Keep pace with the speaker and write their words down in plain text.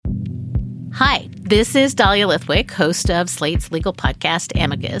Hi, this is Dahlia Lithwick, host of Slate's legal podcast,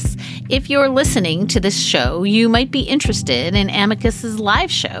 Amicus. If you're listening to this show, you might be interested in Amicus's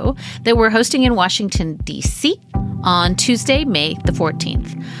live show that we're hosting in Washington, D.C. on Tuesday, May the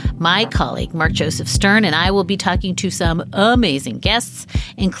 14th. My colleague, Mark Joseph Stern, and I will be talking to some amazing guests,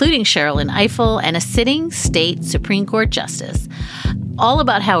 including Sherrilyn Ifill and a sitting state Supreme Court justice, all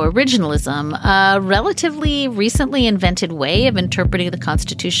about how originalism, a relatively recently invented way of interpreting the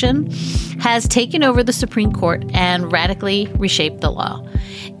Constitution, has taken over the Supreme Court and radically reshaped the law.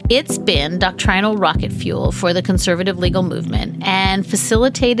 It's been doctrinal rocket fuel for the conservative legal movement and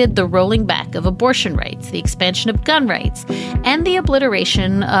facilitated the rolling back of abortion rights, the expansion of gun rights, and the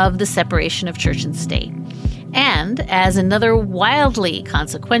obliteration of the separation of church and state. And as another wildly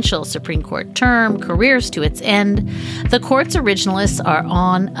consequential Supreme Court term careers to its end, the court's originalists are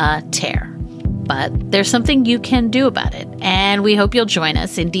on a tear. But there's something you can do about it, and we hope you'll join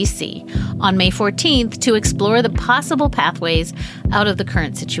us in D.C. on May 14th to explore the possible pathways out of the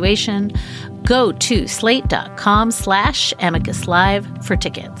current situation. Go to slate.com/Amicus Live for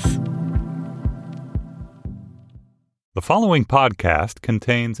tickets. The following podcast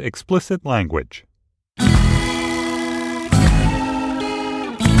contains explicit language.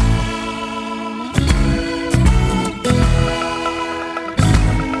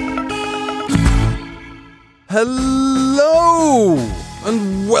 Hello,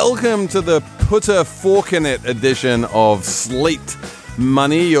 and welcome to the Put a Fork in It edition of Slate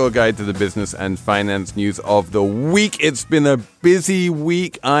Money, your guide to the business and finance news of the week. It's been a busy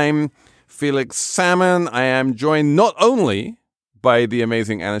week. I'm Felix Salmon. I am joined not only by the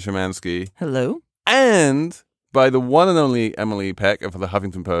amazing Anna Szymanski. Hello. And by the one and only Emily Peck of the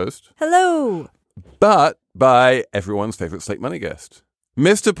Huffington Post. Hello. But by everyone's favorite Slate Money guest,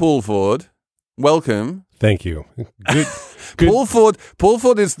 Mr. Paul Ford. Welcome. Thank you. Good. Paul Ford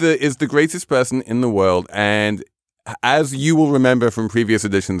is the greatest person in the world, and as you will remember from previous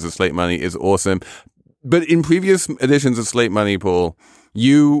editions of Slate Money, is awesome. But in previous editions of Slate Money, Paul,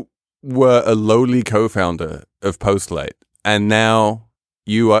 you were a lowly co-founder of Postlight, and now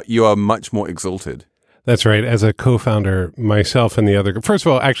you are much more exalted. That's right. As a co-founder myself and the other. First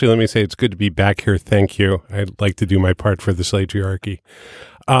of all, actually, let me say it's good to be back here. Thank you. I'd like to do my part for the Slatearchy.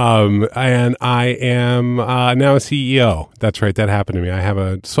 And I am now a CEO. That's right. That happened to me. I have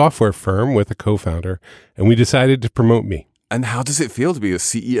a software firm with a co-founder, and we decided to promote me. And how does it feel to be a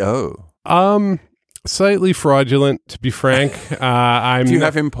CEO? Slightly fraudulent, to be frank. Do you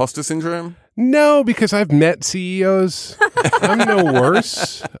have imposter syndrome? No, because I've met CEOs. I'm no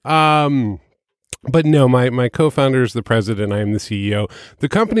worse. But no, my co-founder is the president. I am the CEO. The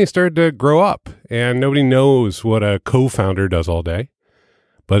company started to grow up, and nobody knows what a co-founder does all day.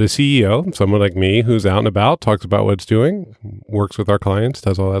 But a CEO, someone like me who's out and about, talks about what it's doing, works with our clients,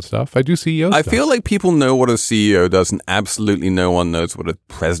 does all that stuff. I do CEO stuff. I feel like people know what a CEO does, and absolutely no one knows what a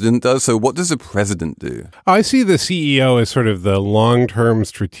president does. So what does a president do? I see the CEO as sort of the long-term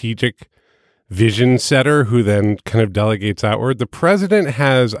strategic vision setter who then kind of delegates outward. The president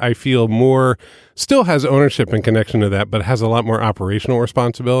has, I feel, still has ownership and connection to that, but has a lot more operational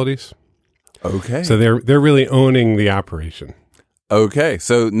responsibilities. Okay. So they're really owning the operation. Okay,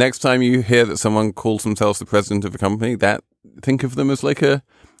 so next time you hear that someone calls themselves the president of a company, think of them as like a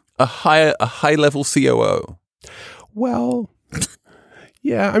high level COO. Well,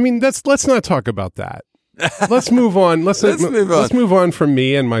 yeah. I mean, let's not talk about that. Let's move on. Let's move on from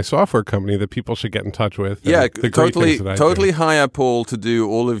me and my software company that people should get in touch with. Yeah, totally hire Paul to do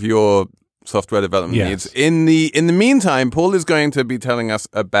all of your software development needs. In the meantime, Paul is going to be telling us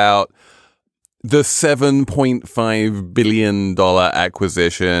about the $7.5 billion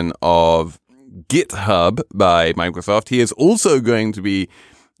acquisition of GitHub by Microsoft. He is also going to be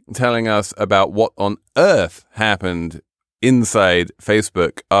telling us about what on earth happened inside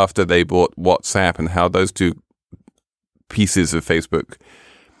Facebook after they bought WhatsApp and how those two pieces of Facebook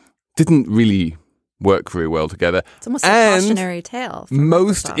didn't really work very well together. It's almost a cautionary tale.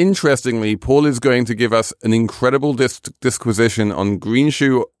 Most Microsoft. interestingly, Paul is going to give us an incredible disquisition on green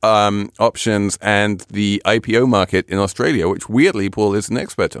shoe options and the IPO market in Australia, which weirdly Paul is an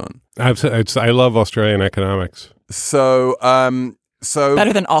expert on. I love Australian economics. So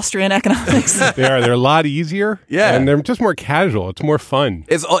Better than Austrian economics. They're a lot easier. Yeah. And they're just more casual. It's more fun.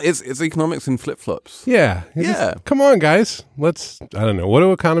 It's economics in flip-flops. Yeah. Yeah. Come on, guys. I don't know. What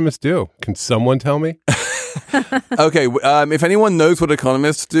do economists do? Can someone tell me? Okay. If anyone knows what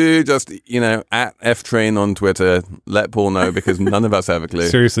economists do, just, at FTrain on Twitter, let Paul know because none of us have a clue.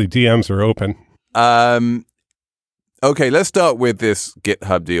 Seriously, DMs are open. Okay, let's start with this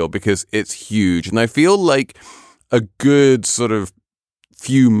GitHub deal because it's huge. And I feel like a good sort of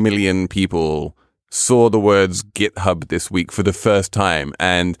few million people saw the words GitHub this week for the first time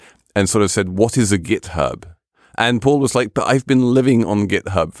and sort of said, what is a GitHub? And Paul was like, but I've been living on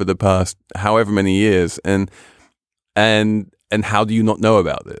GitHub for the past however many years. And how do you not know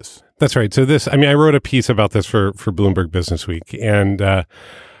about this? That's right. So I wrote a piece about this for Bloomberg Business Week, and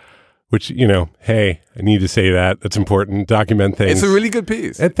which, hey, I need to say that. That's important. Document things. It's a really good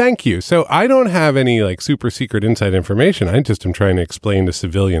piece. And thank you. So I don't have any like super secret inside information. I just am trying to explain to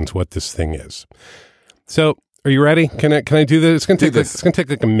civilians what this thing is. So are you ready? Can I do this? It's gonna take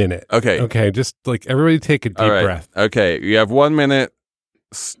like a minute. Okay. Okay. Just like everybody take a deep breath. Okay. You have 1 minute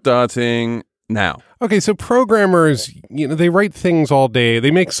starting now. Okay, so programmers, they write things all day.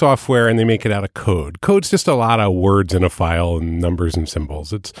 They make software and they make it out of code. Code's just a lot of words in a file and numbers and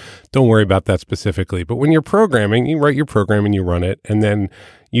symbols. Don't worry about that specifically. But when you're programming, you write your program and you run it, and then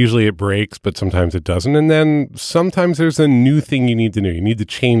usually it breaks, but sometimes it doesn't. And then sometimes there's a new thing you need to do. You need to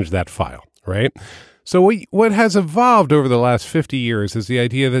change that file, right? So what has evolved over the last 50 years is the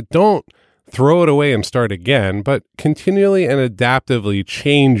idea that don't throw it away and start again, but continually and adaptively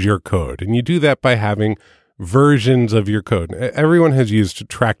change your code. And you do that by having versions of your code. Everyone has used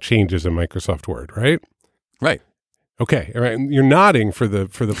track changes in Microsoft Word, right? Right. Okay. All right. You're nodding for the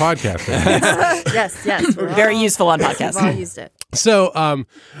podcast. Yes. Very useful on podcasts. We've all used it. So,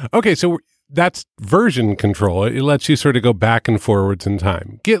 okay. So that's version control. It lets you sort of go back and forwards in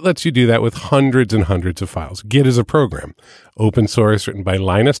time. Git lets you do that with hundreds and hundreds of files. Git is a program, open source, written by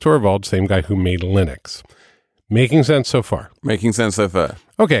Linus Torvalds, same guy who made Linux. Making sense so far? Making sense so far.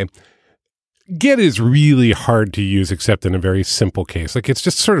 Okay. Git is really hard to use except in a very simple case. Like it's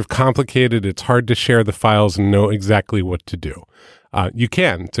just sort of complicated. It's hard to share the files and know exactly what to do. You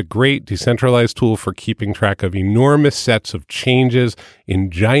can. It's a great decentralized tool for keeping track of enormous sets of changes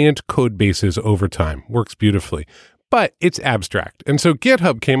in giant code bases over time. Works beautifully. But it's abstract. And so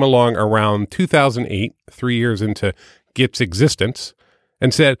GitHub came along around 2008, 3 years into Git's existence,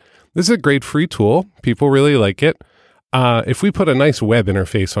 and said, this is a great free tool. People really like it. If we put a nice web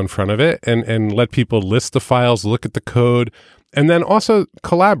interface on front of it and let people list the files, look at the code, and then also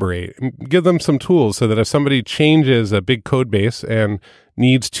collaborate and give them some tools so that if somebody changes a big code base and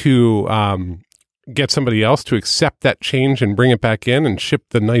needs to get somebody else to accept that change and bring it back in and ship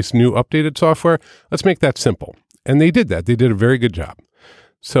the nice new updated software, let's make that simple. And they did that. They did a very good job.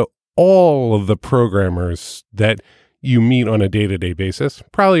 So all of the programmers that you meet on a day-to-day basis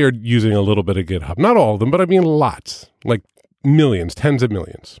probably are using a little bit of GitHub. Not all of them, but I mean lots, like millions, tens of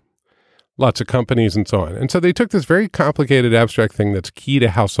millions. Lots of companies and so on. And so they took this very complicated abstract thing that's key to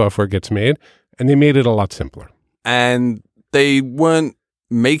how software gets made, and they made it a lot simpler. And they weren't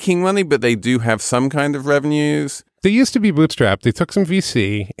making money, but they do have some kind of revenues. They used to be bootstrapped. They took some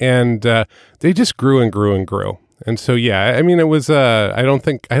VC, and they just grew and grew and grew. And so, yeah, I mean, it was, I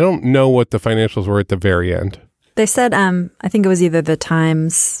don't know what the financials were at the very end. They said, I think it was either the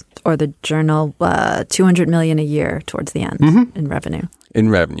Times or the Journal, $200 million a year towards the end in revenue. In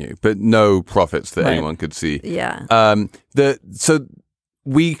revenue, but no profits that anyone could see. Yeah. So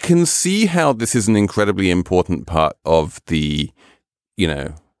we can see how this is an incredibly important part of the,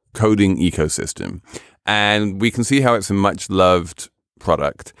 coding ecosystem. And we can see how it's a much loved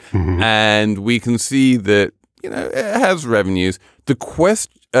product. Mm-hmm. And we can see that, it has revenues. The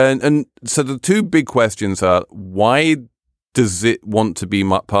question, and so the two big questions are, why does it want to be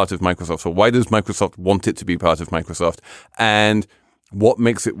part of Microsoft? Or why does Microsoft want it to be part of Microsoft? And what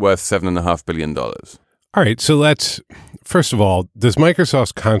makes it worth $7.5 billion? All right. So first of all, does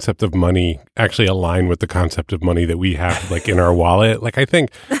Microsoft's concept of money actually align with the concept of money that we have like in our wallet? Like I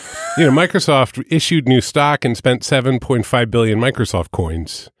think, Microsoft issued new stock and spent 7.5 billion Microsoft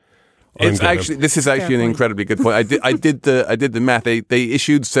coins. This is actually an incredibly good point. I did the math. They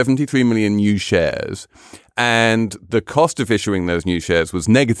issued 73 million new shares, and the cost of issuing those new shares was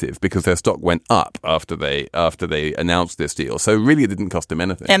negative because their stock went up after they announced this deal. So really, it didn't cost them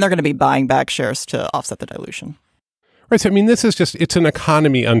anything. And they're going to be buying back shares to offset the dilution. Right. So I mean, this is it's an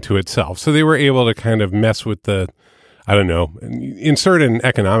economy unto itself. So they were able to kind of mess with the, I don't know, insert an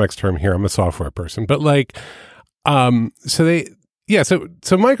economics term here. I'm a software person, but So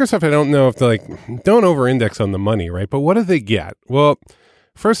Microsoft, I don't know if don't over-index on the money, right? But what do they get? Well,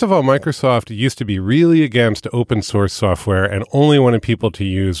 first of all, Microsoft used to be really against open source software and only wanted people to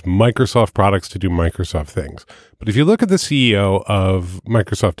use Microsoft products to do Microsoft things. But if you look at the CEO of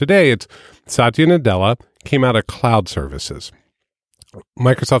Microsoft today, it's Satya Nadella, came out of cloud services.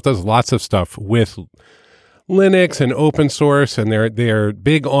 Microsoft does lots of stuff with Linux and open source, and they're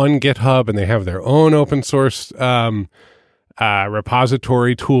big on GitHub, and they have their own open source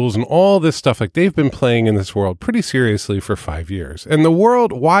repository tools and all this stuff. Like, they've been playing in this world pretty seriously for 5 years. And the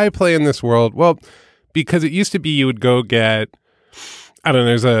world, why play in this world? Well, because it used to be you would go get, I don't know,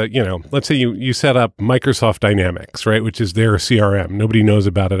 there's a, let's say you set up Microsoft Dynamics, right, which is their CRM. Nobody knows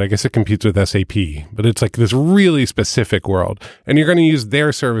about it. I guess it competes with SAP, but it's like this really specific world. And you're going to use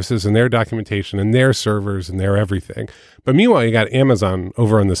their services and their documentation and their servers and their everything. But meanwhile, you got Amazon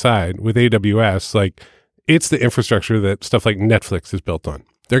over on the side with AWS. Like, it's the infrastructure that stuff like Netflix is built on.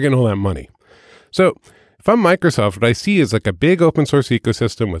 They're getting all that money. So if I'm Microsoft, what I see is like a big open source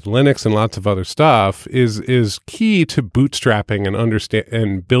ecosystem with Linux and lots of other stuff is key to bootstrapping and understand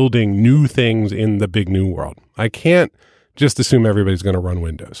and building new things in the big new world. I can't just assume everybody's going to run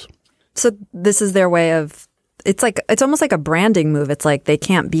Windows. So this is their way of, it's almost like a branding move. It's like they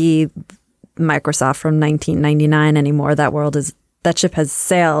can't be Microsoft from 1999 anymore. That ship has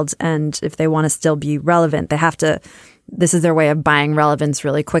sailed, and if they want to still be relevant, they have to. This is their way of buying relevance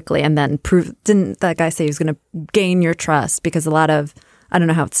really quickly and then prove. Didn't that guy say he was going to gain your trust? Because a lot of, I don't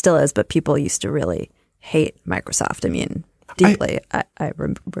know how it still is, but people used to really hate Microsoft. I mean, deeply, I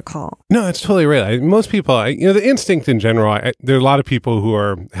recall. No, that's totally right. Most people, the instinct in general, there are a lot of people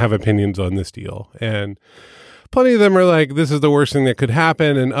who have opinions on this deal. And plenty of them are like, this is the worst thing that could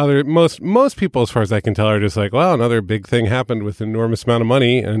happen. And most people, as far as I can tell, are just like, well, another big thing happened with an enormous amount of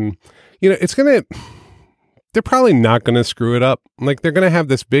money. And, they're probably not going to screw it up. Like, they're going to have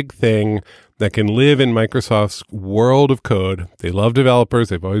this big thing that can live in Microsoft's world of code. They love developers.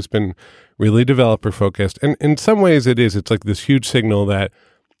 They've always been really developer focused. And in some ways it's like this huge signal that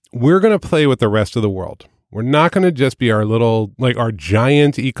we're going to play with the rest of the world. We're not going to just be our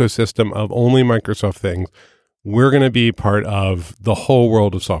giant ecosystem of only Microsoft things. We're going to be part of the whole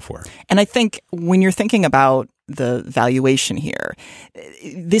world of software. And I think when you're thinking about the valuation here,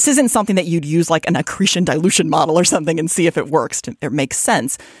 this isn't something that you'd use like an accretion dilution model or something and see if it works. It makes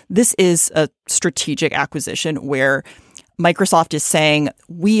sense. This is a strategic acquisition where Microsoft is saying,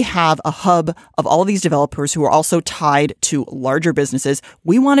 we have a hub of all of these developers who are also tied to larger businesses.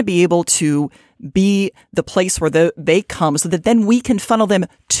 We want to be able to be the place where they come so that then we can funnel them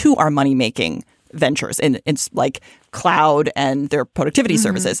to our money-making ventures in like cloud and their productivity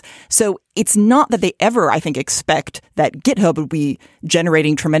services. So it's not that they ever, I think, expect that GitHub would be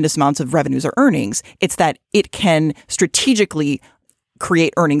generating tremendous amounts of revenues or earnings. It's that it can strategically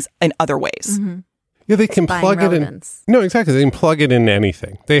create earnings in other ways. Yeah, they can plug it in. No, exactly. They can plug it into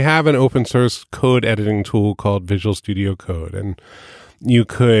anything. They have an open source code editing tool called Visual Studio Code, and you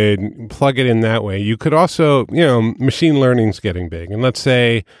could plug it in that way. You could also, machine learning's getting big. And let's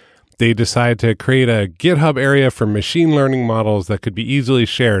say they decide to create a GitHub area for machine learning models that could be easily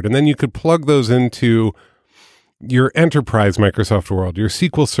shared. And then you could plug those into your enterprise Microsoft world, your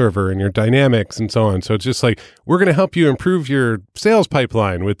SQL Server and your Dynamics and so on. So it's just like, we're going to help you improve your sales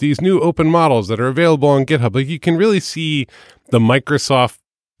pipeline with these new open models that are available on GitHub. Like, you can really see the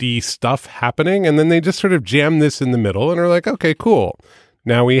Microsoft-y stuff happening. And then they just sort of jam this in the middle and are like, okay, cool.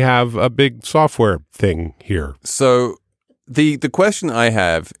 Now we have a big software thing here. So the question I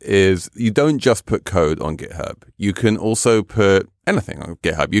have is, you don't just put code on GitHub. You can also put anything on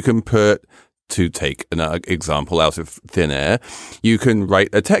GitHub. You can put, to take an example out of thin air, you can write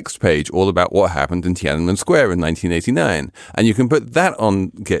a text page all about what happened in Tiananmen Square in 1989. And you can put that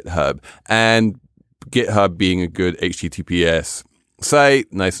on GitHub. And GitHub being a good HTTPS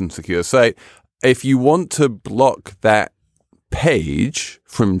site, nice and secure site, if you want to block that page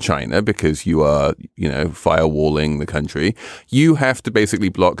from China because you are, firewalling the country, you have to basically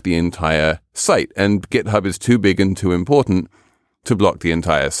block the entire site. And GitHub is too big and too important to block the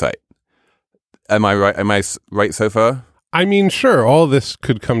entire site. Am I right? Am I right so far? I mean, sure, all this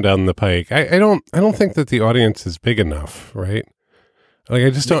could come down the pike. I don't think that the audience is big enough, right? Like, I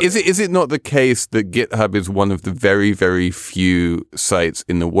just don't. Is it not the case that GitHub is one of the very, very few sites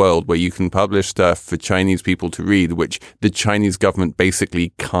in the world where you can publish stuff for Chinese people to read, which the Chinese government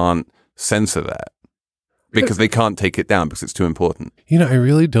basically can't censor that because they can't take it down because it's too important? I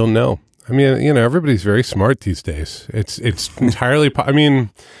really don't know. I mean, everybody's very smart these days. It's entirely. I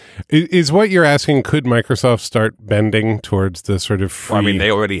mean, is what you're asking? Could Microsoft start bending towards the sort of free? Well, I mean,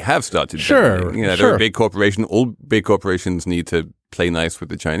 they already have started. Sure, bending. They're a big corporation. All big corporations need to play nice with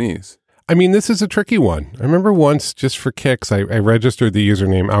the Chinese. I mean, this is a tricky one. I remember once, just for kicks, I registered the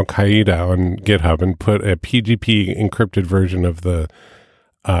username Al Qaeda on GitHub and put a PGP encrypted version of the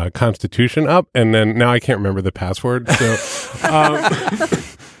Constitution up, and then now I can't remember the password. So.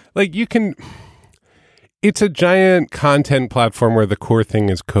 Like, you can, it's a giant content platform where the core thing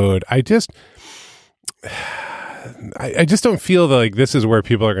is code. I just don't feel like this is where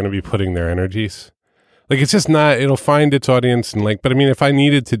people are going to be putting their energies. Like, it's just not, it'll find its audience and like, but I mean, if I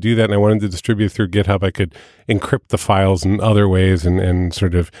needed to do that and I wanted to distribute through GitHub, I could encrypt the files in other ways and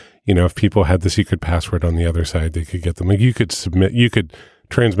sort of, if people had the secret password on the other side, they could get them. Like, you could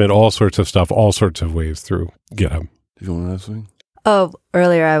transmit all sorts of stuff, all sorts of ways through GitHub. Do you want to ask something? Oh,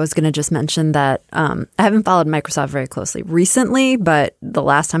 earlier I was going to just mention that I haven't followed Microsoft very closely recently, but the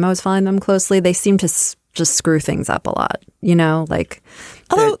last time I was following them closely, they seem to just screw things up a lot. Like,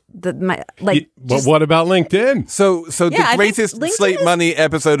 although but what about LinkedIn? So the greatest Slate Money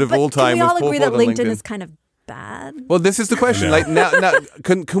episode of all time. Can we all was agree that LinkedIn is kind of bad? Well, this is the question. Like now,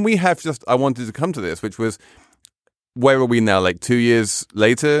 can we have just? I wanted to come to this, which was, where are we now? Like 2 years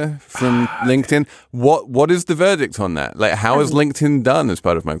later from LinkedIn. What is the verdict on that? Like, how is LinkedIn done as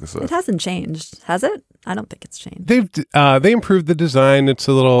part of Microsoft? It hasn't changed, has it? I don't think it's changed. They improved the design. It's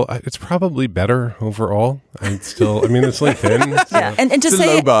probably better overall. It's LinkedIn. So. Yeah, and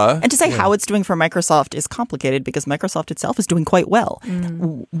to say how it's doing for Microsoft is complicated because Microsoft itself is doing quite well.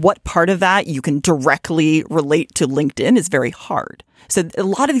 What part of that you can directly relate to LinkedIn is very hard. So a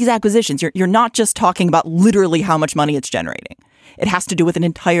lot of these acquisitions, you're not just talking about literally how much money it's generating. It has to do with an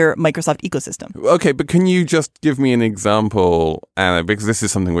entire Microsoft ecosystem. Okay, but can you just give me an example, Anna, because this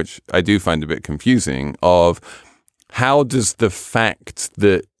is something which I do find a bit confusing, of how does the fact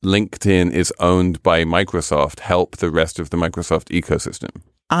that LinkedIn is owned by Microsoft help the rest of the Microsoft ecosystem?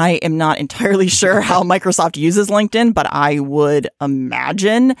 I am not entirely sure how Microsoft uses LinkedIn, but I would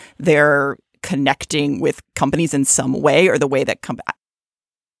imagine they're connecting with companies in some way, or the way that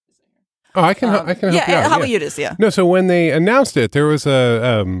I can help you out. How about you just, No, so when they announced it, there was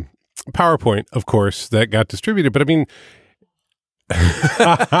a PowerPoint, of course, that got distributed. But I mean,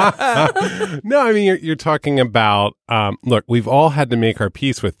 you're talking about, look, we've all had to make our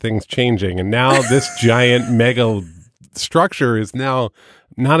peace with things changing. And now this giant mega structure is now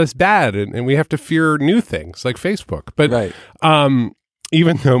not as bad. And we have to fear new things like Facebook. But right.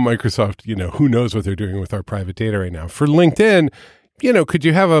 Even though Microsoft, who knows what they're doing with our private data right now. For LinkedIn, could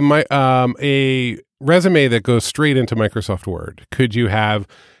you have a resume that goes straight into Microsoft Word? Could you have,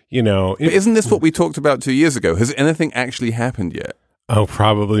 But isn't this what we talked about 2 years ago? Has anything actually happened yet? Oh,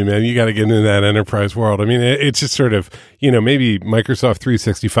 probably, man. You got to get into that enterprise world. I mean, it's just sort of, maybe Microsoft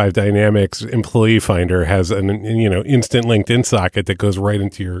 365 Dynamics Employee Finder has an, instant LinkedIn socket that goes right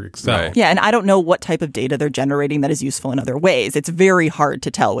into your Excel. Right. Yeah, and I don't know what type of data they're generating that is useful in other ways. It's very hard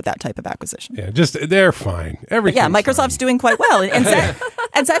to tell with that type of acquisition. Yeah, they're fine. Everything's Microsoft's doing quite well. And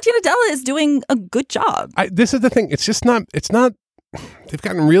Satya Nadella is doing a good job. This is the thing. It's not, they've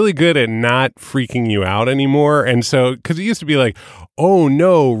gotten really good at not freaking you out anymore. And so, because it used to be like, oh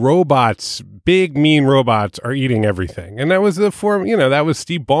no, big mean robots are eating everything. And that was that was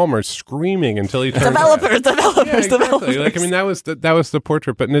Steve Ballmer screaming until he turned developers. Like, I mean, that was the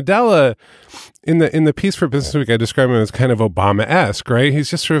portrait. But Nadella, in the piece for Business Week, I describe him as kind of Obama-esque, right?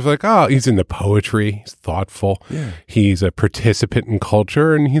 He's just sort of like, he's into poetry, he's thoughtful, he's a participant in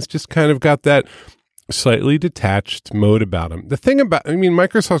culture, and he's just kind of got that slightly detached mode about him. The thing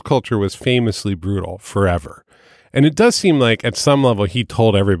Microsoft's culture was famously brutal forever. And it does seem like at some level he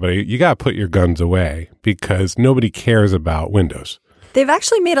told everybody, you got to put your guns away because nobody cares about Windows. They've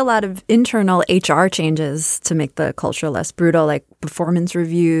actually made a lot of internal HR changes to make the culture less brutal, like performance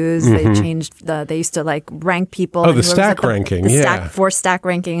reviews. They changed they used to like rank people. Oh, the stack ranking. Stack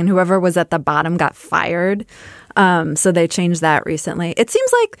ranking, and whoever was at the bottom got fired. So they changed that recently. It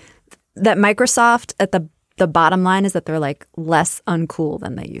seems like that Microsoft at the bottom line is that they're like less uncool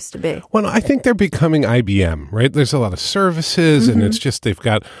than they used to be. Well, I think they're becoming IBM, right? There's a lot of services and it's just, they've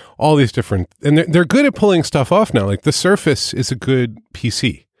got all these different, and they're good at pulling stuff off now. Like the Surface is a good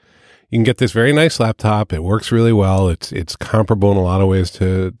PC. You can get this very nice laptop. It works really well. It's comparable in a lot of ways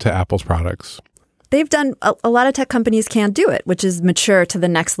to Apple's products. They've done a lot of tech companies can't do it, which is mature to the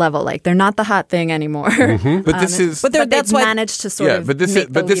next level. Like they're not the hot thing anymore. But this is, but they've managed to sort of. But this is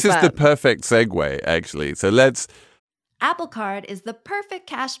the perfect segue, actually. So let's. Apple Card is the perfect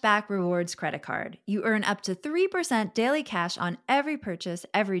cashback rewards credit card. You earn up to 3% daily cash on every purchase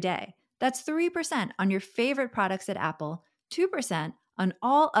every day. That's 3% on your favorite products at Apple, 2% on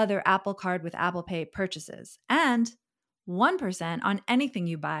all other Apple Card with Apple Pay purchases, and 1% on anything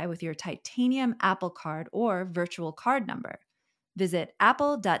you buy with your titanium Apple Card or virtual card number. Visit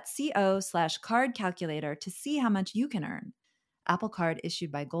apple.co/card calculator to see how much you can earn. Apple Card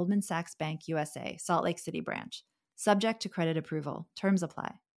issued by Goldman Sachs Bank USA, Salt Lake City branch. Subject to credit approval. Terms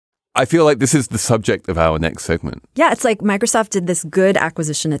apply. I feel like this is the subject of our next segment. Yeah, it's like Microsoft did this good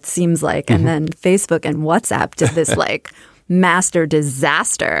acquisition, it seems like, and then Facebook and WhatsApp did this like master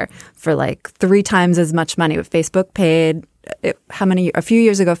disaster for like 3 times as much money. Facebook paid a few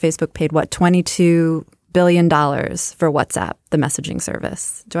years ago, Facebook paid what, $22 billion for WhatsApp, the messaging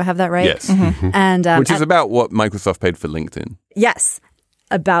service. Do I have that right? Yes. And which is about what Microsoft paid for LinkedIn. Yes.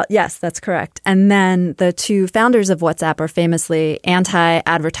 Yes, that's correct. And then the two founders of WhatsApp are famously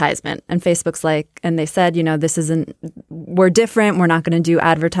anti-advertisement. And Facebook's like, and they said, we're different. We're not going to do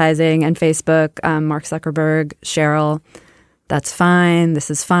advertising. And Facebook, Mark Zuckerberg, Sheryl, that's fine. This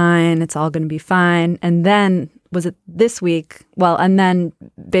is fine. It's all going to be fine. And then was it this week? Well, and then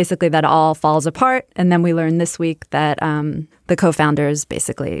basically that all falls apart. And then we learned this week that the co-founders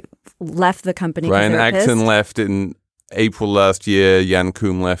basically left the company. Brian Acton left in April last year. Jan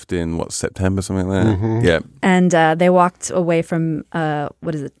Koum left in September, something like that. Yeah. And they walked away from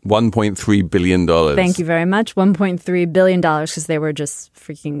what is it? $1.3 billion. Thank you very much. $1.3 billion because they were just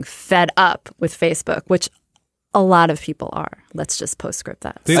freaking fed up with Facebook, which a lot of people are. Let's just postscript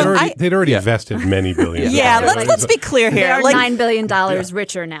that. They'd already invested many billions. Let's be clear here. They're $9 billion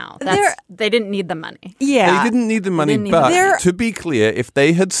richer now. They didn't need the money. Yeah. They didn't need the money, but to be clear, if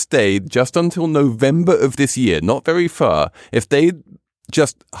they had stayed just until November of this year, not very far, if they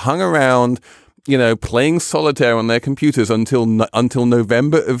just hung around, playing solitaire on their computers until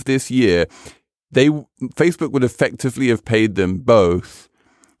November of this year, Facebook would effectively have paid them both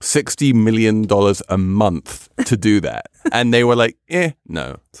 $60 million a month to do that. And they were like,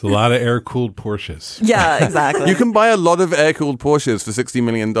 no. It's a lot of air-cooled Porsches. Yeah, exactly. You can buy a lot of air-cooled Porsches for $60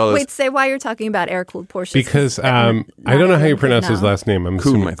 million. Wait, say why you're talking about air-cooled Porsches. Because I don't know how you pronounce his last name. I'm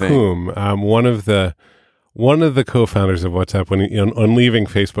Koum, I think. Koum. One of the co-founders of WhatsApp, on leaving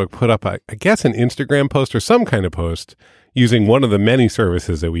Facebook, put up, I guess, an Instagram post or some kind of post using one of the many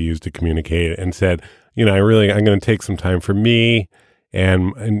services that we use to communicate and said, I'm going to take some time for me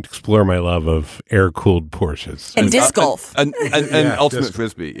and explore my love of air-cooled Porsches. And disc golf. And Ultimate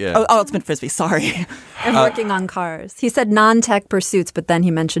Frisbee, yeah. Oh, Ultimate Frisbee, sorry. And working on cars. He said non-tech pursuits, but then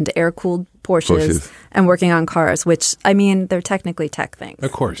he mentioned air-cooled Porsches and working on cars, which, they're technically tech things.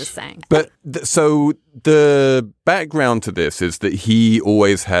 Of course. I'm just saying. But so the background to this is that he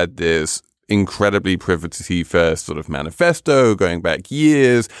always had this incredibly privacy first sort of manifesto going back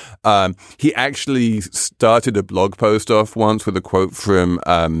years. He actually started a blog post off once with a quote from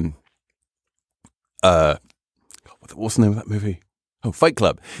what's the name of that movie? Oh, Fight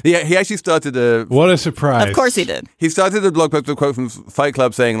Club. Yeah, he actually started What a surprise. Of course he did. He started a blog post with a quote from Fight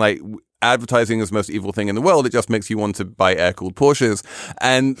Club saying, advertising is the most evil thing in the world. It just makes you want to buy air-cooled Porsches.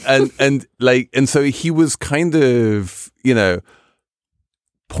 And so he was kind of,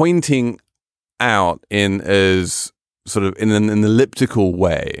 pointing out in as sort of in an elliptical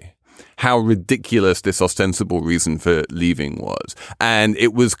way how ridiculous this ostensible reason for leaving was. And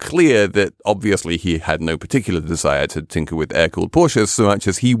it was clear that obviously he had no particular desire to tinker with air-cooled Porsches so much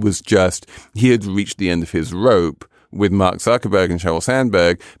as he had reached the end of his rope with Mark Zuckerberg and Sheryl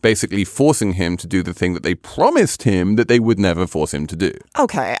Sandberg, basically forcing him to do the thing that they promised him that they would never force him to do.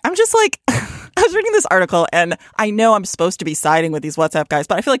 Okay, I'm just I was reading this article, and I know I'm supposed to be siding with these WhatsApp guys,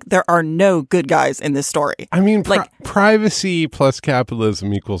 but I feel like there are no good guys in this story. Privacy plus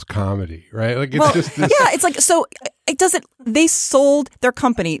capitalism equals comedy, right? It's just this. Yeah, it's so it doesn't. They sold their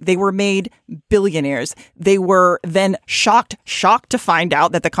company. They were made billionaires. They were then shocked to find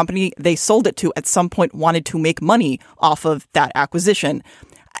out that the company they sold it to at some point wanted to make money off of that acquisition.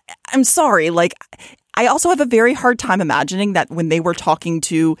 I'm sorry, I also have a very hard time imagining that when they were talking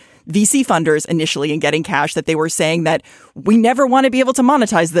to VC funders initially and getting cash, that they were saying that we never want to be able to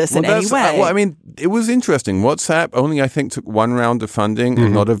monetize this in any way. It was interesting. WhatsApp only, I think, took one round of funding,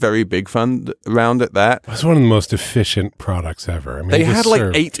 and not a very big fund round at that. It was one of the most efficient products ever. They had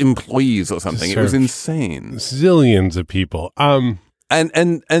 8 employees or something. It was insane. Zillions of people. And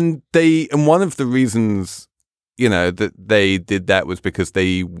one of the reasons that they did that was because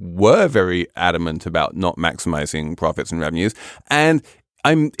they were very adamant about not maximizing profits and revenues. And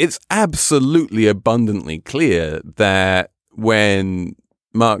it's absolutely abundantly clear that when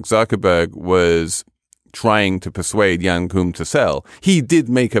Mark Zuckerberg was trying to persuade Jan Koum to sell, he did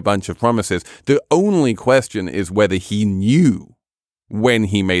make a bunch of promises. The only question is whether he knew when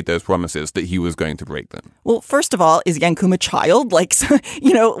he made those promises that he was going to break them. Well, first of all, is Jan Koum a child? Look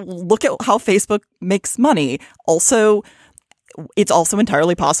at how Facebook makes money. Also, it's also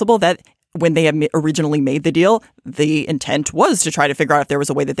entirely possible that when they had originally made the deal, the intent was to try to figure out if there was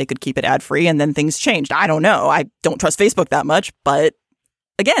a way that they could keep it ad-free, and then things changed. I don't know. I don't trust Facebook that much, but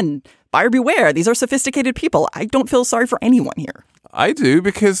again, buyer beware. These are sophisticated people. I don't feel sorry for anyone here. I do,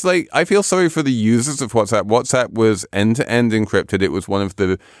 because I feel sorry for the users of WhatsApp. WhatsApp was end-to-end encrypted. It was one of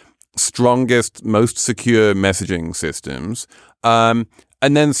the strongest, most secure messaging systems. And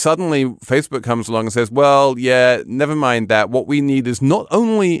then suddenly Facebook comes along and says, well, yeah, never mind that. What we need is not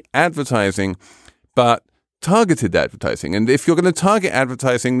only advertising, but targeted advertising. And if you're going to target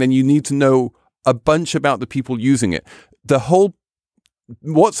advertising, then you need to know a bunch about the people using it. The whole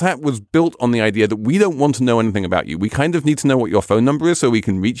WhatsApp was built on the idea that we don't want to know anything about you. We kind of need to know what your phone number is so we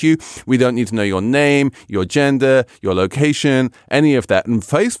can reach you. We don't need to know your name, your gender, your location, any of that. And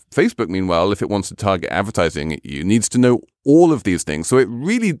Facebook, meanwhile, if it wants to target advertising at you, needs to know all of these things. So it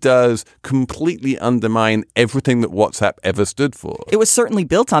really does completely undermine everything that WhatsApp ever stood for. It was certainly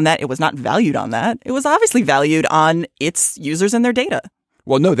built on that. It was not valued on that. It was obviously valued on its users and their data.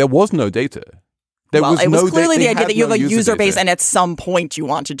 Well, no, there was no data. It was clearly the idea that you have a user base and at some point you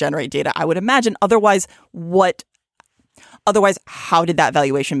want to generate data, I would imagine. Otherwise, how did that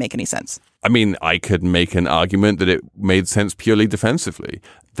valuation make any sense? I mean, I could make an argument that it made sense purely defensively.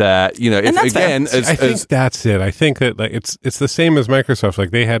 That, you know, if again, I think that's it. I think that like it's the same as Microsoft.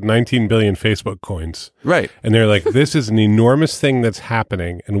 Like they had 19 billion Facebook coins, right? And they're like, this is an enormous thing that's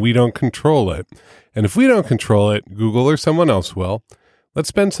happening, and we don't control it. And if we don't control it, Google or someone else will. Let's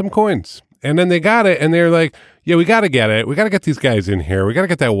spend some coins. And then they got it, and they're like, yeah, we got to get it. We got to get these guys in here. We got to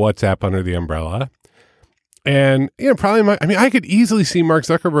get that WhatsApp under the umbrella. And, you know, probably, I could easily see Mark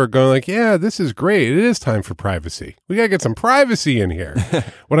Zuckerberg going like, yeah, this is great. It is time for privacy. We got to get some privacy in here.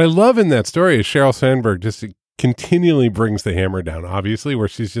 What I love in that story is Sheryl Sandberg just continually brings the hammer down, obviously, where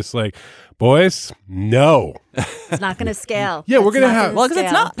she's just like, boys, no. It's not going to scale. Yeah, we're going to have. Well, because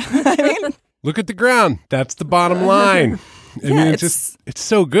it's not. I mean, look at the ground. That's the bottom line. I mean, it's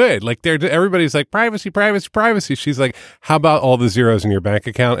so good. Like everybody's like privacy, privacy, privacy. She's like, how about all the zeros in your bank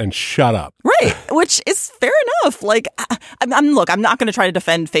account and shut up? Right. Which is fair enough. Like, I'm not going to try to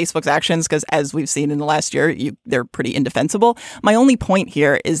defend Facebook's actions because as we've seen in the last year, they're pretty indefensible. My only point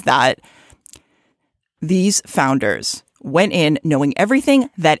here is that these founders went in knowing everything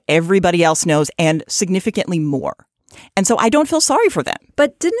that everybody else knows and significantly more. And so I don't feel sorry for them.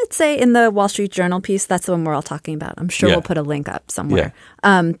 But didn't it say in the Wall Street Journal piece, that's the one we're all talking about, I'm sure we'll put a link up somewhere,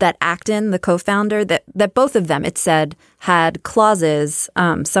 that Acton, the co-founder, that both of them, it said, had clauses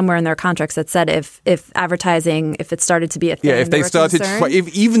somewhere in their contracts that said if advertising, if it started to be a thing, if they started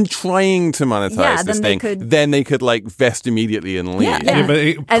even trying to monetize this thing, then they could like vest immediately and leave.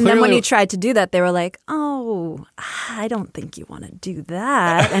 And then when he tried to do that, they were like, oh, I don't think you want to do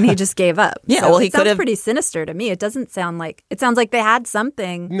that. And he just gave up. Yeah, so well, he could have pretty sinister to me. It doesn't sound like, it sounds like they had something.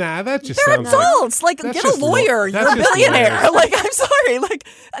 Nah, that just They're sounds adults. Like get a lawyer. You're a billionaire. Like, I'm sorry. Like,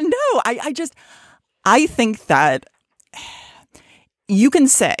 no, I think that you can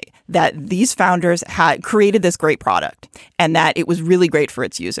say that these founders had created this great product and that it was really great for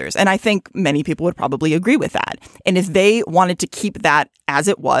its users. And I think many people would probably agree with that. And if they wanted to keep that as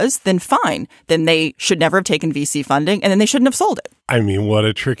it was, then fine. Then they should never have taken VC funding and then they shouldn't have sold it. I mean, what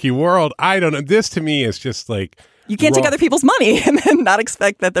a tricky world. I don't know. This to me is just like... You can't take other people's money and then not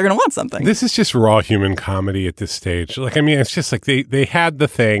expect that they're going to want something. This is just raw human comedy at this stage. Like, I mean, it's just like they had the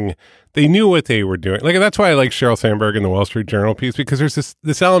thing. They knew what they were doing. Like, that's why I like Sheryl Sandberg in the Wall Street Journal piece, because there's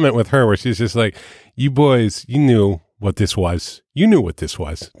this element with her where she's just like, you boys, you knew what this was. You knew what this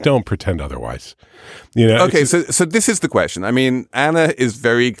was. Don't pretend otherwise. You know. Okay, so this is the question. I mean, Anna is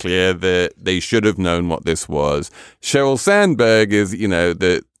very clear that they should have known what this was. Sheryl Sandberg is,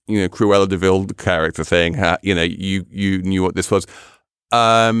 the Cruella de Vil character saying, you knew what this was.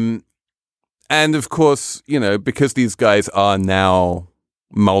 And of course, because these guys are now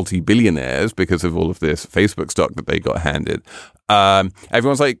multi-billionaires because of all of this Facebook stock that they got handed,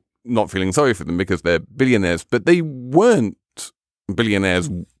 everyone's like not feeling sorry for them because they're billionaires, but they weren't billionaires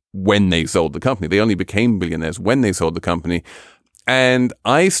when they sold the company. They only became billionaires when they sold the company. And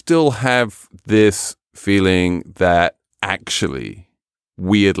I still have this feeling that actually,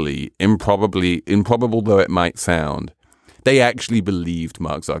 weirdly, improbable though it might sound, they actually believed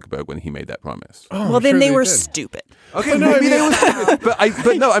Mark Zuckerberg when he made that promise. Oh, well, then they were stupid. Okay, maybe they were stupid.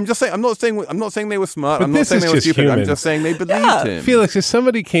 But no, I'm just saying. I'm not saying they were smart. But I'm not saying they were stupid. Human. I'm just saying they believed him. Felix, if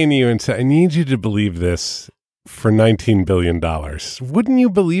somebody came to you and said, "I need you to believe this for $19 billion," wouldn't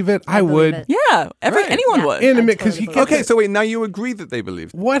you believe it? I would. It. Yeah, anyone would. Okay, so wait, now you agree that they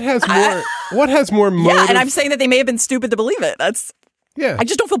believed. What has more motive? Yeah, and I'm saying that they may have been stupid to believe it. Yeah. I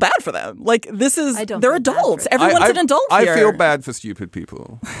just don't feel bad for them. Like, they're adults. Everyone's an adult here. I feel bad for stupid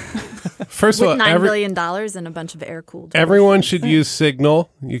people. First of all, $9 billion and a bunch of air-cooled. Everyone should use Signal.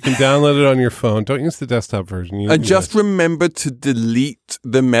 You can download it on your phone. Don't use the desktop version. And just remember to delete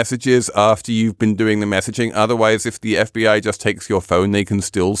the messages after you've been doing the messaging. Otherwise, if the FBI just takes your phone, they can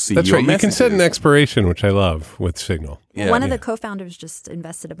still see your messages. You can set an expiration, which I love, with Signal. Yeah. One of the co-founders just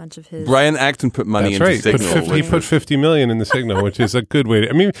invested a bunch of his... Brian Acton put money into Signal. He put $50 million in the Signal, which is a good way to...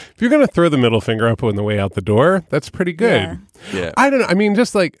 I mean, if you're going to throw the middle finger up on the way out the door, that's pretty good. Yeah. I don't know. I mean,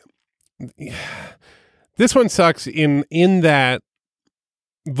 just like... this one sucks in that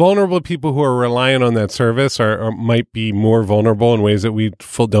vulnerable people who are reliant on that service are might be more vulnerable in ways that we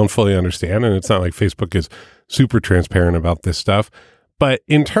don't fully understand. And it's not like Facebook is super transparent about this stuff. But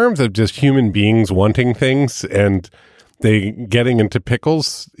in terms of just human beings wanting things and they getting into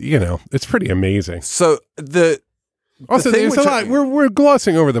pickles, it's pretty amazing. So there's a lot. We're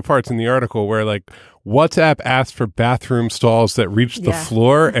glossing over the parts in the article where like WhatsApp asked for bathroom stalls that reached the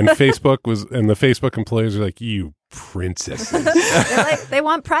floor, and the Facebook employees are like, "You princesses." They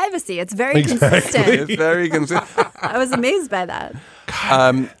want privacy. It's very consistent. It's very consistent. I was amazed by that.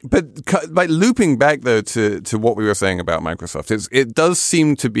 But by looping back though to what we were saying about Microsoft, it does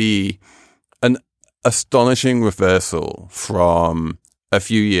seem to be an astonishing reversal from a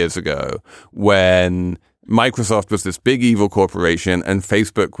few years ago when Microsoft was this big evil corporation and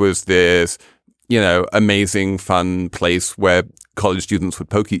Facebook was this, amazing, fun place where college students would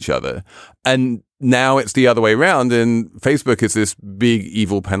poke each other. And now it's the other way around, and Facebook is this big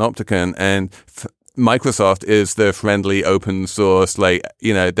evil panopticon, and Microsoft is the friendly open source, they're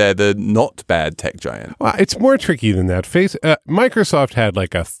the not bad tech giant. Well, it's more tricky than that. Microsoft had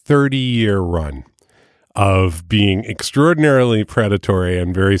like a 30-year run of being extraordinarily predatory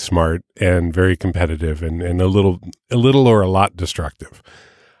and very smart and very competitive and a little or a lot destructive.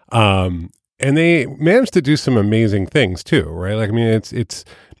 And they managed to do some amazing things too, right? Like, I mean, it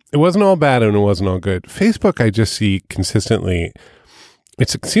wasn't all bad and it wasn't all good. Facebook, I just see consistently,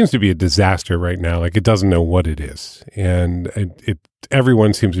 it seems to be a disaster right now. Like, it doesn't know what it is. And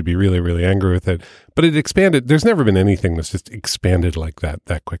everyone seems to be really, really angry with it. But it expanded. There's never been anything that's just expanded like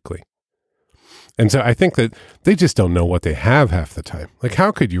that quickly. And so I think that they just don't know what they have half the time. Like,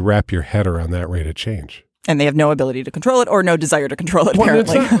 how could you wrap your head around that rate of change? And they have no ability to control it or no desire to control it,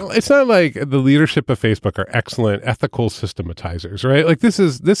 apparently. It's not like the leadership of Facebook are excellent ethical systematizers, right? Like, this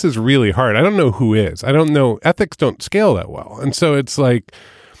is really hard. I don't know who is. I don't know. Ethics don't scale that well. And so it's like,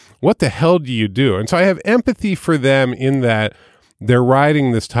 what the hell do you do? And so I have empathy for them in that they're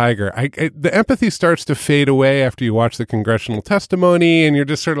riding this tiger. The empathy starts to fade away after you watch the congressional testimony, and you're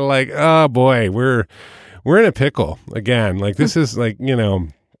just sort of like, oh boy, we're in a pickle again. Like, this is like,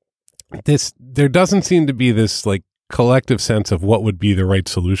 there doesn't seem to be this like collective sense of what would be the right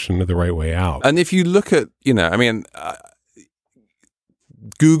solution or the right way out. And if you look at,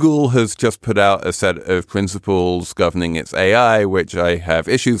 Google has just put out a set of principles governing its AI, which I have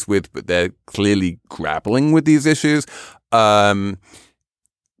issues with, but they're clearly grappling with these issues.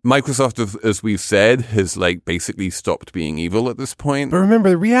 Microsoft, as we've said, has like basically stopped being evil at this point. But remember,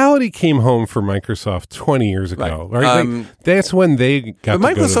 the reality came home for Microsoft 20 years ago. Right? That's when they got. But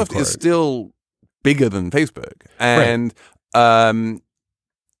to go to Microsoft the court. is still bigger than Facebook, and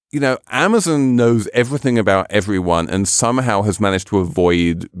Amazon knows everything about everyone, and somehow has managed to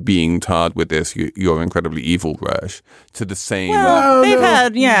avoid being tarred with this "you're incredibly evil" brush to the same. Well, there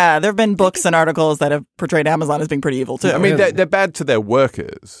have been books and articles that have portrayed Amazon as being pretty evil too. I mean, they're bad to their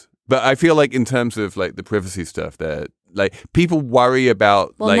workers, but I feel like in terms of like the privacy stuff, they're like people worry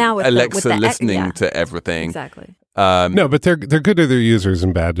about Alexa listening to everything. Exactly. No, but they're good to their users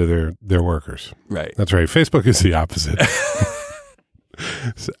and bad to their workers. Right. That's right. Facebook is the opposite.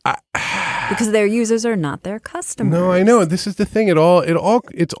 Because their users are not their customers. No, I know. This is the thing.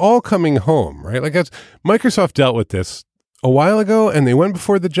 It's all coming home, right? Like, Microsoft dealt with this a while ago, and they went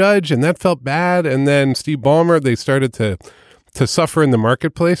before the judge, and that felt bad. And then Steve Ballmer, they started to suffer in the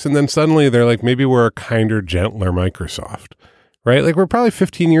marketplace, and then suddenly they're like, maybe we're a kinder, gentler Microsoft, right? Like, we're probably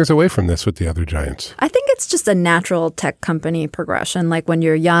 15 years away from this with the other giants. I think it's just a natural tech company progression. Like, when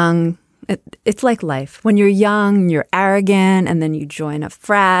you're young. It's like life. When you're young, you're arrogant, and then you join a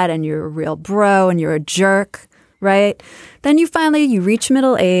frat, and you're a real bro, and you're a jerk, right? Then you reach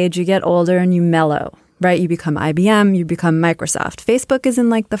middle age, you get older, and you mellow, right? You become IBM, you become Microsoft. Facebook is in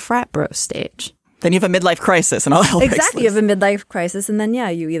like the frat bro stage. Then you have a midlife crisis, and all hell breaks Exactly, loose. you have a midlife crisis, and then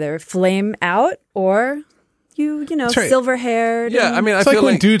you either flame out or you right. Silver-haired. Yeah, I mean, it's like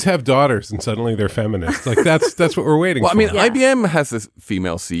when dudes have daughters and suddenly they're feminists. Like, that's what we're waiting for. I mean, IBM has this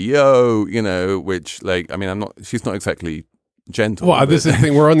female CEO, which she's not exactly gentle. Well, this is the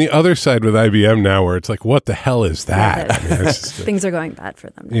thing. We're on the other side with IBM now, where it's like, what the hell is that? Things are going bad for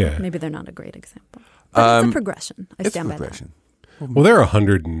them now. Yeah. Maybe they're not a great example. But it's a progression. I stand by that. Well, they're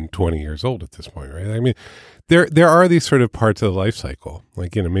 120 years old at this point, right? I mean, there are these sort of parts of the life cycle.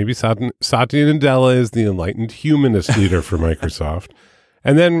 Like, maybe Satya Nadella is the enlightened humanist leader for Microsoft.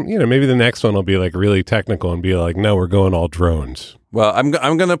 And then, maybe the next one will be like really technical and be like, no, we're going all drones. Well, I'm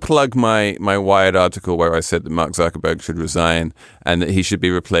going to plug my Wired article where I said that Mark Zuckerberg should resign and that he should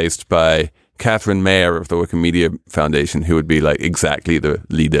be replaced by Catherine Mayer of the Wikimedia Foundation, who would be like exactly the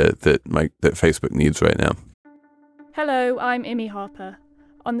leader that Facebook needs right now. Hello, I'm Imi Harper.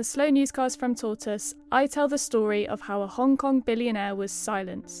 On the Slow Newscast from Tortoise, I tell the story of how a Hong Kong billionaire was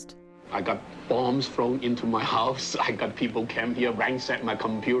silenced. I got bombs thrown into my house. I got people came here, ransacked my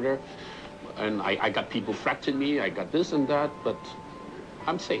computer. And I got people threatening me. I got this and that, but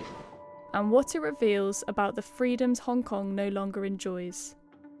I'm safe. And what it reveals about the freedoms Hong Kong no longer enjoys.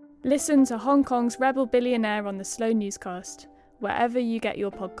 Listen to Hong Kong's rebel billionaire on the Slow Newscast, wherever you get your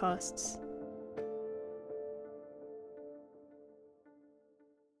podcasts.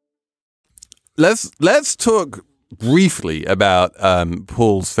 Let's talk briefly about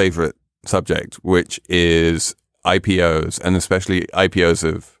Paul's favorite subject, which is IPOs, and especially IPOs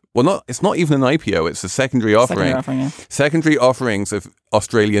of, well, it's not even an IPO, it's a secondary offering. Secondary offerings of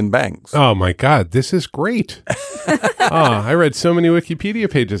Australian banks. Oh my God, this is great. I read so many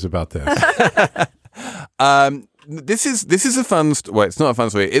Wikipedia pages about this. This is a fun well, it's not a fun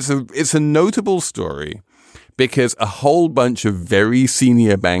story. It's a notable story because a whole bunch of very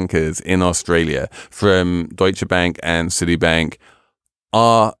senior bankers in Australia from Deutsche Bank and Citibank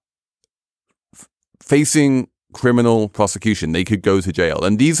are facing criminal prosecution. They could go to jail.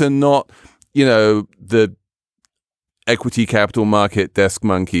 And these are not, the equity capital market desk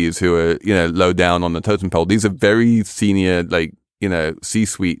monkeys who are, low down on the totem pole. These are very senior,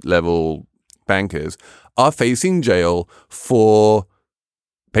 C-suite level bankers are facing jail for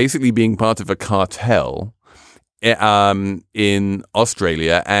basically being part of a cartel in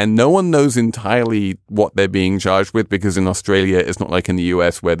Australia, and no one knows entirely what they're being charged with, because in Australia it's not like in the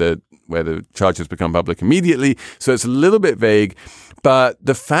US where the charges become public immediately. So it's a little bit vague, but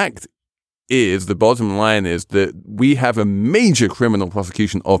the fact is, the bottom line is that we have a major criminal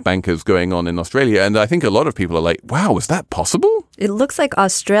prosecution of bankers going on in Australia, and I think a lot of people are like, wow, is that possible? It looks like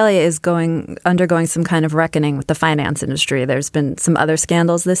Australia is undergoing some kind of reckoning with the finance industry. There's been some other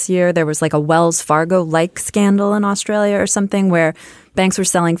scandals this year. There was like a Wells Fargo-like scandal in Australia or something where banks were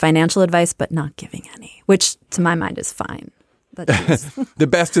selling financial advice but not giving any, which to my mind is fine. The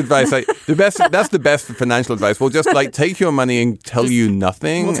best advice, that's the best financial advice. We'll just take your money and tell you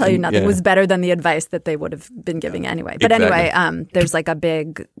nothing. We'll tell you nothing. It was better than the advice that they would have been giving anyway. But anyway, there's like a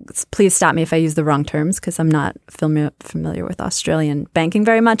big, please stop me if I use the wrong terms because I'm not familiar with Australian banking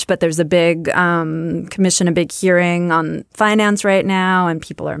very much, but there's a big commission, a big hearing on finance right now, and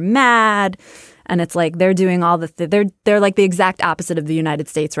people are mad. And it's like they're doing all they're like the exact opposite of the United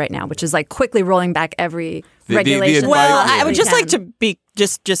States right now, which is like quickly rolling back every regulation. Well, I would just like to be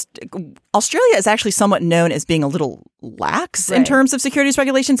just Australia is actually somewhat known as being a little lax in terms of securities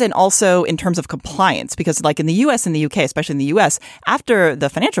regulations and also in terms of compliance, because like in the US and the UK, especially in the US, after the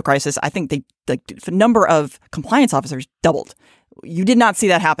financial crisis, I think the number of compliance officers doubled. You did not see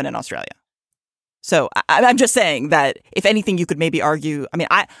that happen in Australia. So I'm just saying that if anything, you could maybe argue. I mean,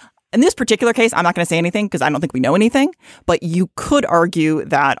 in this particular case, I'm not going to say anything because I don't think we know anything, but you could argue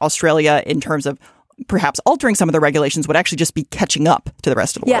that Australia, in terms of perhaps altering some of the regulations, would actually just be catching up to the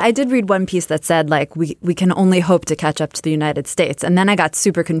rest of the world. Yeah, I did read one piece that said, like, we can only hope to catch up to the United States. And then I got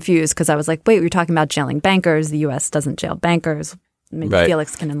super confused because I was like, wait, we're talking about jailing bankers. The U.S. doesn't jail bankers. Maybe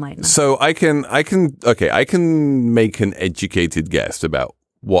Felix can enlighten us. So I can make an educated guess about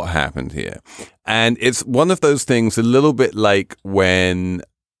what happened here. And it's one of those things a little bit like when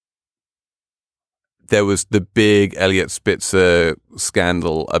there was the big Elliot Spitzer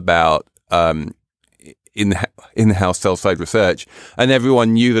scandal about in-house sell-side research, and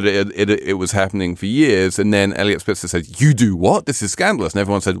everyone knew that it was happening for years. And then Elliot Spitzer said, "You do what? This is scandalous." And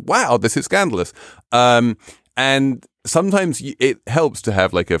everyone said, "Wow, this is scandalous." And sometimes it helps to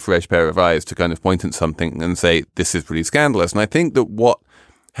have like a fresh pair of eyes to kind of point at something and say, "This is pretty scandalous." And I think that what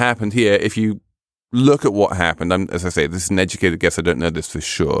happened here, if you look at what happened, as I say, this is an educated guess. I don't know this for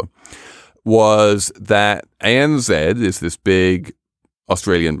sure. Was that ANZ is this big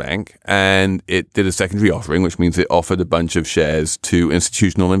Australian bank, and it did a secondary offering, which means it offered a bunch of shares to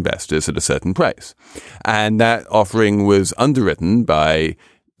institutional investors at a certain price. And that offering was underwritten by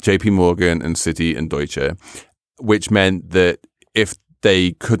JP Morgan and Citi and Deutsche, which meant that if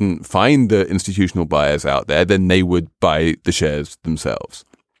they couldn't find the institutional buyers out there, then they would buy the shares themselves.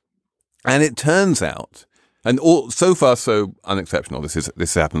 And it turns out, and so far so unexceptional,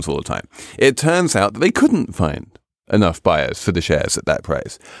 this happens all the time. It turns out that they couldn't find enough buyers for the shares at that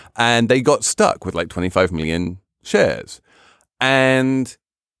price. And they got stuck with like 25 million shares. And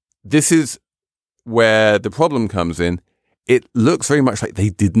this is where the problem comes in. It looks very much like they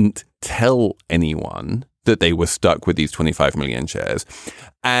didn't tell anyone that they were stuck with these 25 million shares.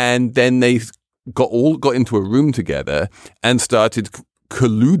 And then they got into a room together and started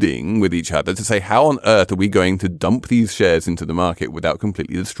colluding with each other to say, how on earth are we going to dump these shares into the market without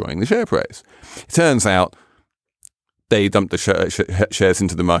completely destroying the share price? It turns out they dumped the shares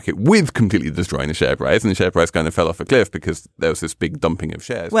into the market with completely destroying the share price, and the share price kind of fell off a cliff because there was this big dumping of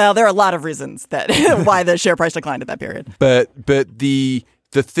shares. Well, there are a lot of reasons that why the share price declined at that period. But the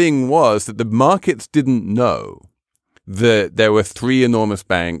thing was that the markets didn't know that there were 3 enormous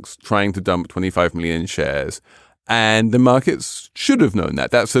banks trying to dump 25 million shares, and the markets should have known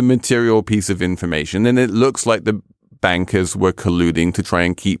that. That's a material piece of information, and it looks like the bankers were colluding to try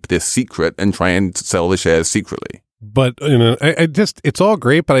and keep this secret and try and sell the shares secretly. But it's all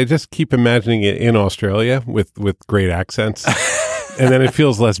great, but I just keep imagining it in Australia with great accents, and then it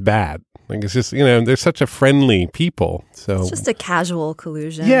feels less bad. Like it's just, they're such a friendly people. So it's just a casual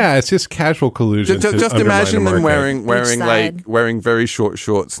collusion. Yeah, it's just casual collusion. Just imagine them wearing very short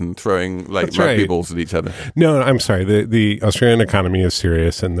shorts and throwing rugby balls at each other. No, I'm sorry. The Australian economy is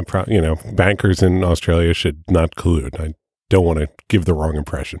serious, and bankers in Australia should not collude. I don't want to give the wrong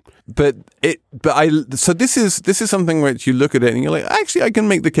impression. So this is something which you look at it and you're like, actually, I can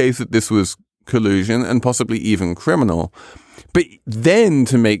make the case that this was collusion and possibly even criminal. But then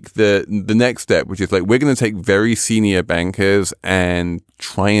to make the next step, which is like, we're going to take very senior bankers and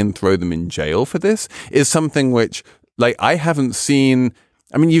try and throw them in jail for this, is something which, I haven't seen.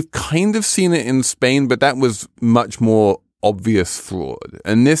 I mean, you've kind of seen it in Spain, but that was much more obvious fraud.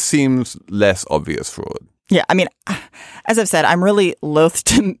 And this seems less obvious fraud. Yeah, I mean, as I've said, I'm really loath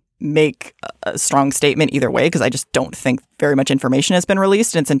to make a strong statement either way because I just don't think very much information has been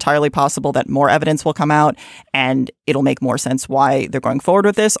released. And it's entirely possible that more evidence will come out and it'll make more sense why they're going forward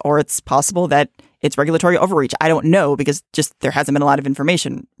with this, or it's possible that it's regulatory overreach. I don't know because just there hasn't been a lot of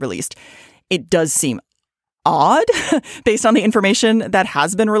information released. It does seem odd based on the information that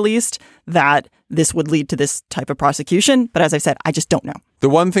has been released that this would lead to this type of prosecution. But as I said, I just don't know. The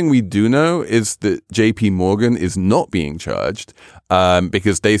one thing we do know is that JP Morgan is not being charged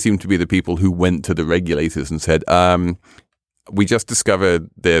because they seem to be the people who went to the regulators and said, we just discovered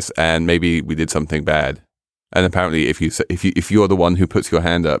this and maybe we did something bad. And apparently if you're the one who puts your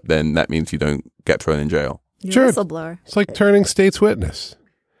hand up, then that means you don't get thrown in jail. You're a whistleblower. It's like turning state's witness.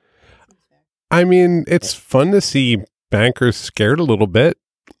 I mean, it's fun to see bankers scared a little bit.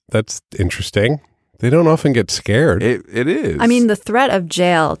 That's interesting. They don't often get scared. It is. I mean, the threat of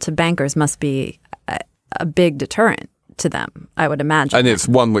jail to bankers must be a big deterrent to them, I would imagine. And it's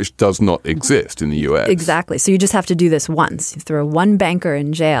one which does not exist in the US. Exactly. So you just have to do this once. You throw one banker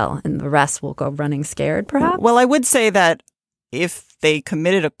in jail and the rest will go running scared, perhaps? Well, I would say that if they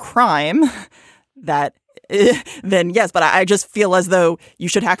committed a crime, that then yes, but I just feel as though you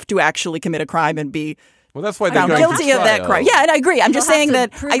should have to actually commit a crime and be that's why found guilty of that crime. Yeah, and I agree. I'm just saying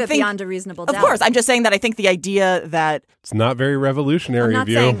that I think beyond a reasonable doubt. Of course, I'm just saying that I think the idea that it's not very revolutionary of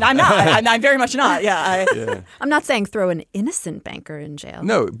you. I'm not. I'm very much not. Yeah. I'm not saying throw an innocent banker in jail.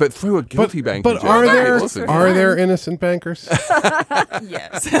 No, but throw a guilty banker. But are there innocent bankers?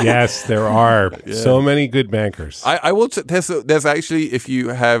 Yes. Yes, there are. Yeah. So many good bankers. I will. There's actually, if you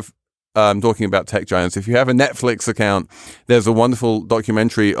have. Talking about tech giants, if you have a Netflix account, there's a wonderful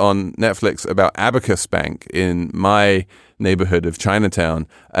documentary on Netflix about Abacus Bank in my neighborhood of Chinatown.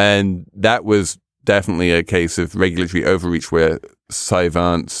 And that was definitely a case of regulatory overreach where Cy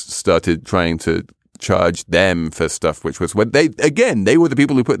Vance started trying to charge them for stuff, which was when they were the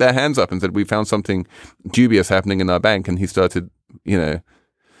people who put their hands up and said, we found something dubious happening in our bank. And he started,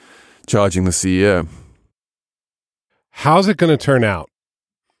 charging the CEO. How's it going to turn out?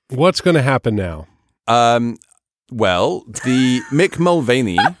 What's going to happen now? Well, the Mick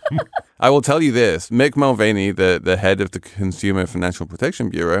Mulvaney, I will tell you this, Mick Mulvaney, the head of the Consumer Financial Protection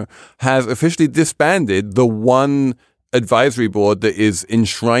Bureau, has officially disbanded the one advisory board that is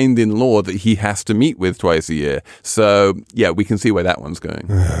enshrined in law that he has to meet with twice a year. So, yeah, we can see where that one's going.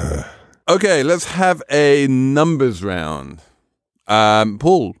 Okay, let's have a numbers round.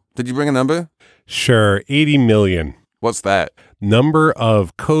 Paul, did you bring a number? Sure, 80 million. What's that? Number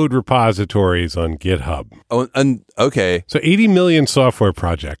of code repositories on GitHub. Oh, and okay. So 80 million software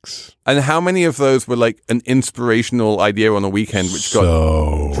projects. And how many of those were like an inspirational idea on a weekend which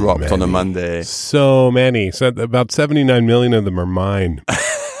got dropped on a Monday? So many. So about 79 million of them are mine.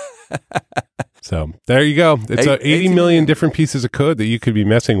 So there you go. It's 80 million different pieces of code that you could be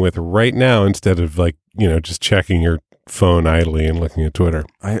messing with right now instead of just checking your phone idly and looking at Twitter.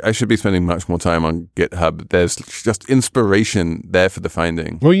 I should be spending much more time on GitHub. There's just inspiration there for the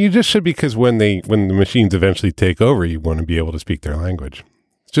finding. Well, you just should, because when the machines eventually take over, you want to be able to speak their language.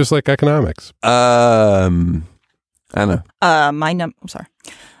 It's just like economics. Anna. My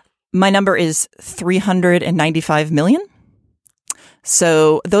number is 395 million.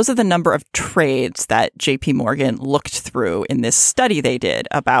 So those are the number of trades that JP Morgan looked through in this study they did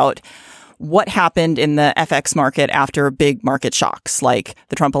about what happened in the FX market after big market shocks like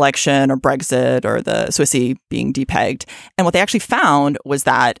the Trump election or Brexit or the Swissy being depegged. And what they actually found was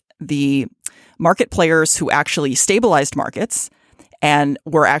that the market players who actually stabilized markets and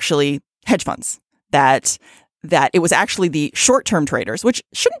were actually hedge funds, that it was actually the short-term traders, which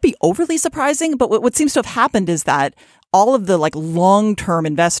shouldn't be overly surprising. But what seems to have happened is that all of the long-term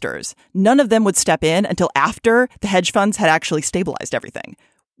investors, none of them would step in until after the hedge funds had actually stabilized everything,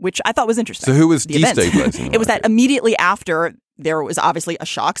 which I thought was interesting. So who was destabilizing? It was that immediately after there was obviously a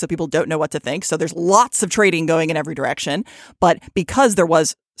shock, so people don't know what to think. So there's lots of trading going in every direction. But because there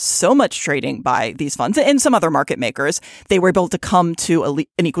was so much trading by these funds and some other market makers, they were able to come to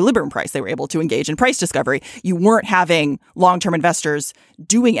an equilibrium price. They were able to engage in price discovery. You weren't having long-term investors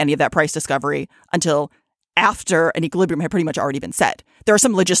doing any of that price discovery until after an equilibrium had pretty much already been set. There are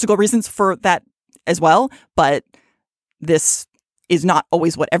some logistical reasons for that as well, but this is not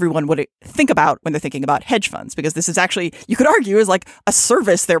always what everyone would think about when they're thinking about hedge funds, because this is actually, you could argue, is like a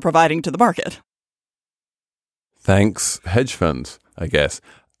service they're providing to the market. Thanks, hedge funds, I guess.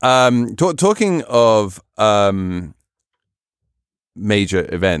 Talking of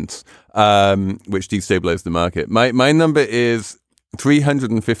major events which destabilized the market, my number is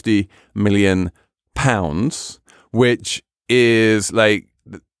 £350 million, which is like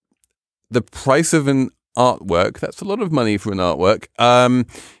the price of an artwork. That's a lot of money for an artwork.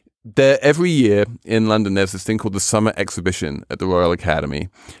 Every year in London, there's this thing called the Summer Exhibition at the Royal Academy,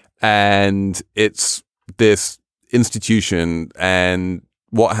 and it's this institution, and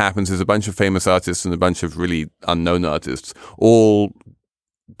what happens is a bunch of famous artists and a bunch of really unknown artists all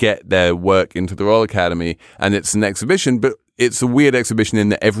get their work into the Royal Academy, and it's an exhibition, but it's a weird exhibition in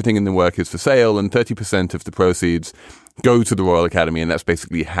that everything in the work is for sale, and 30% of the proceeds go to the Royal Academy, and that's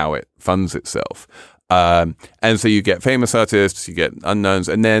basically how it funds itself. And so you get famous artists, you get unknowns,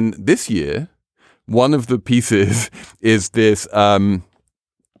 and then this year, one of the pieces is this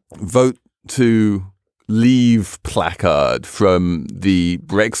vote to leave placard from the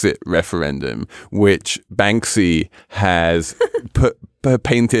Brexit referendum, which Banksy has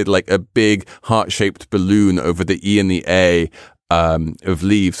painted like a big heart-shaped balloon over the E and the A of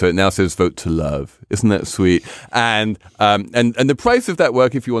leave, so it now says "Vote to Love." Isn't that sweet? And the price of that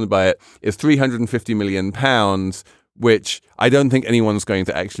work, if you want to buy it, is £350 million, which I don't think anyone's going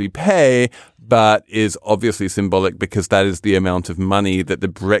to actually pay, but is obviously symbolic because that is the amount of money that the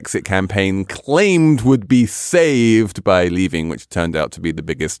Brexit campaign claimed would be saved by leaving, which turned out to be the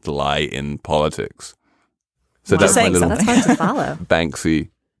biggest lie in politics. So that's my little that's hard to follow. Banksy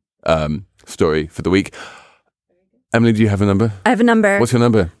story for the week. Emily, do you have a number? I have a number. What's your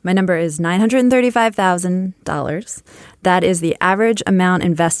number? My number is $935,000. That is the average amount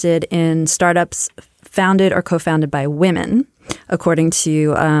invested in startups founded or co-founded by women, according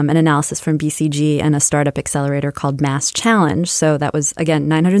to an analysis from BCG and a startup accelerator called Mass Challenge. So that was, again,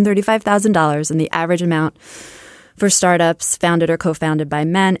 $935,000. And the average amount for startups founded or co-founded by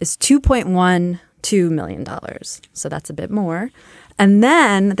men is $2.12 million. So that's a bit more. And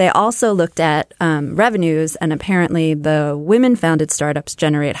then they also looked at revenues, and apparently the women-founded startups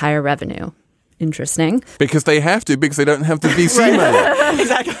generate higher revenue. Interesting. Because they have to, because they don't have the VC money.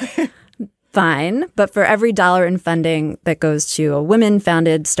 Exactly. Fine. But for every dollar in funding that goes to a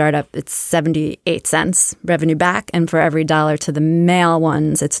women-founded startup, it's 78 cents revenue back. And for every dollar to the male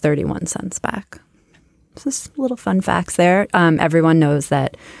ones, it's 31 cents back. Just little fun facts there. Everyone knows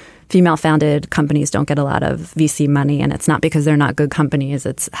that female-founded companies don't get a lot of VC money, and it's not because they're not good companies.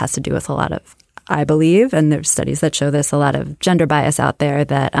 It has to do with a lot of, I believe, and there's studies that show this, a lot of gender bias out there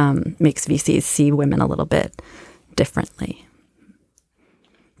that makes VCs see women a little bit differently.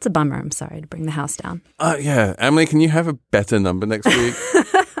 It's a bummer. I'm sorry to bring the house down. Yeah. Emily, can you have a better number next week?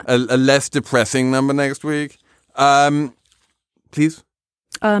 a less depressing number next week? Please?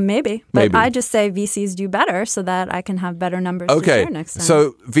 Maybe. But I just say VCs do better so that I can have better numbers to share next time.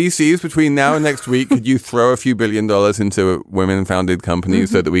 So VCs, between now and next week, could you throw a few $1 billion into women-founded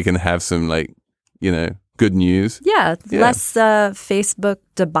companies so that we can have some, good news? Yeah. Less Facebook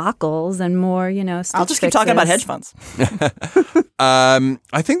debacles and more, I'll just keep talking about hedge funds.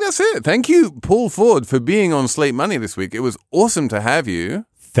 I think that's it. Thank you, Paul Ford, for being on Slate Money this week. It was awesome to have you.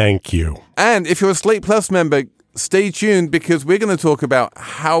 Thank you. And if you're a Slate Plus member, stay tuned because we're going to talk about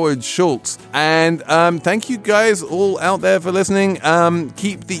Howard Schultz. And thank you guys all out there for listening.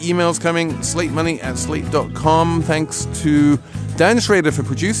 Keep the emails coming, slatemoney@slate.com. Thanks to Dan Schrader for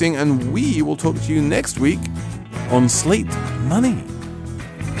producing, and we will talk to you next week on Slate Money.